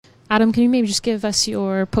Adam, can you maybe just give us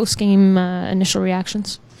your post-game initial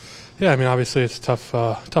reactions? Yeah, I mean, obviously it's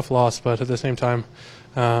a tough loss, but at the same time,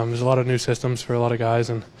 there's a lot of new systems for a lot of guys,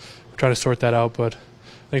 and we're trying to sort that out. But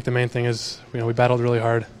I think the main thing is, we battled really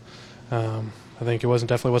hard. I think it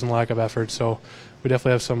definitely wasn't lack of effort. So we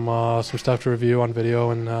definitely have some stuff to review on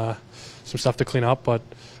video and some stuff to clean up. But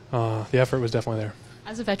the effort was definitely there.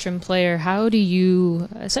 As a veteran player, how do you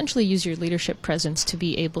essentially use your leadership presence to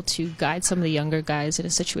be able to guide some of the younger guys in a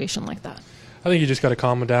situation like that? I think you just got to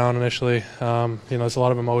calm them down initially. There's a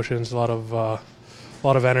lot of emotions, a lot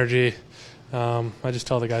of energy. I just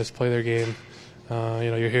tell the guys to play their game.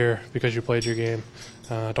 You're here because you played your game.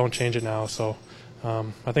 Don't change it now. So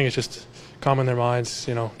I think it's just calming their minds.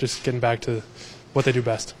 Just getting back to what they do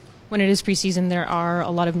best. When it is preseason, there are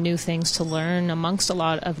a lot of new things to learn amongst a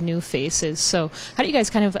lot of new faces. So how do you guys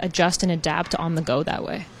kind of adjust and adapt on the go that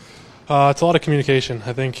way? It's a lot of communication.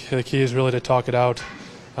 I think the key is really to talk it out.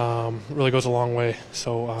 It really goes a long way.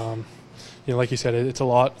 So, like you said, it's a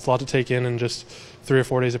lot to take in just 3 or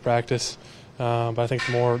 4 days of practice. But I think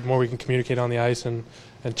the more we can communicate on the ice and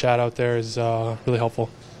chat out there is really helpful.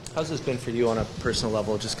 How's this been for you on a personal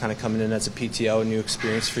level, just kind of coming in as a PTO, a new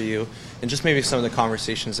experience for you, and just maybe some of the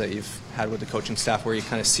conversations that you've had with the coaching staff where you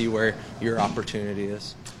kind of see where your opportunity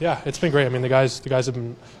is? Yeah, it's been great. I mean, the guys have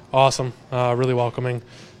been awesome, really welcoming.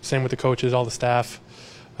 Same with the coaches, all the staff.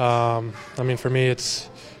 I mean, for me, it's,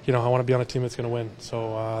 I want to be on a team that's going to win.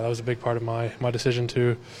 So that was a big part of my decision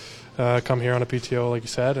to come here on a PTO, like you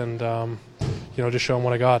said, and, just show them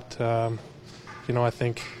what I got. I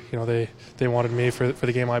think, they wanted me for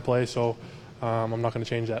the game I play, so I'm not going to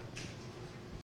change that.